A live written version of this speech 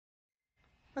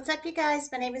What's up, you guys?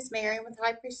 My name is Mary with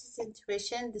High Priestess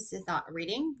Intuition. This is not a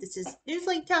reading. This is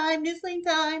Newsleak time, Newsleak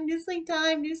time, Newsleak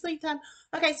time, Newsleak time.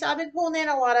 Okay, so I've been pulling in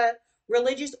a lot of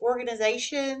religious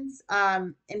organizations,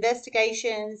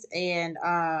 investigations, and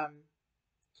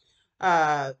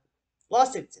uh,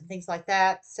 lawsuits and things like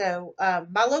that. So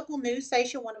my local news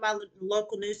station, one of my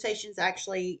local news stations,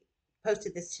 actually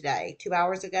posted this today, 2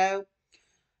 hours ago.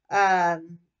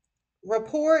 Um,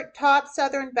 Report top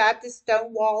Southern Baptist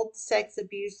Stonewalled sex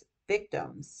abuse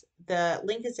victims. The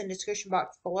link is in the description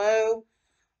box below.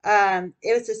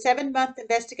 It was a 7 month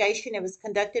investigation. It was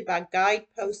conducted by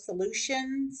Guidepost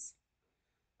Solutions.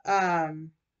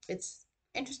 Um, it's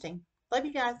interesting. Love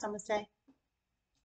you guys. Namaste.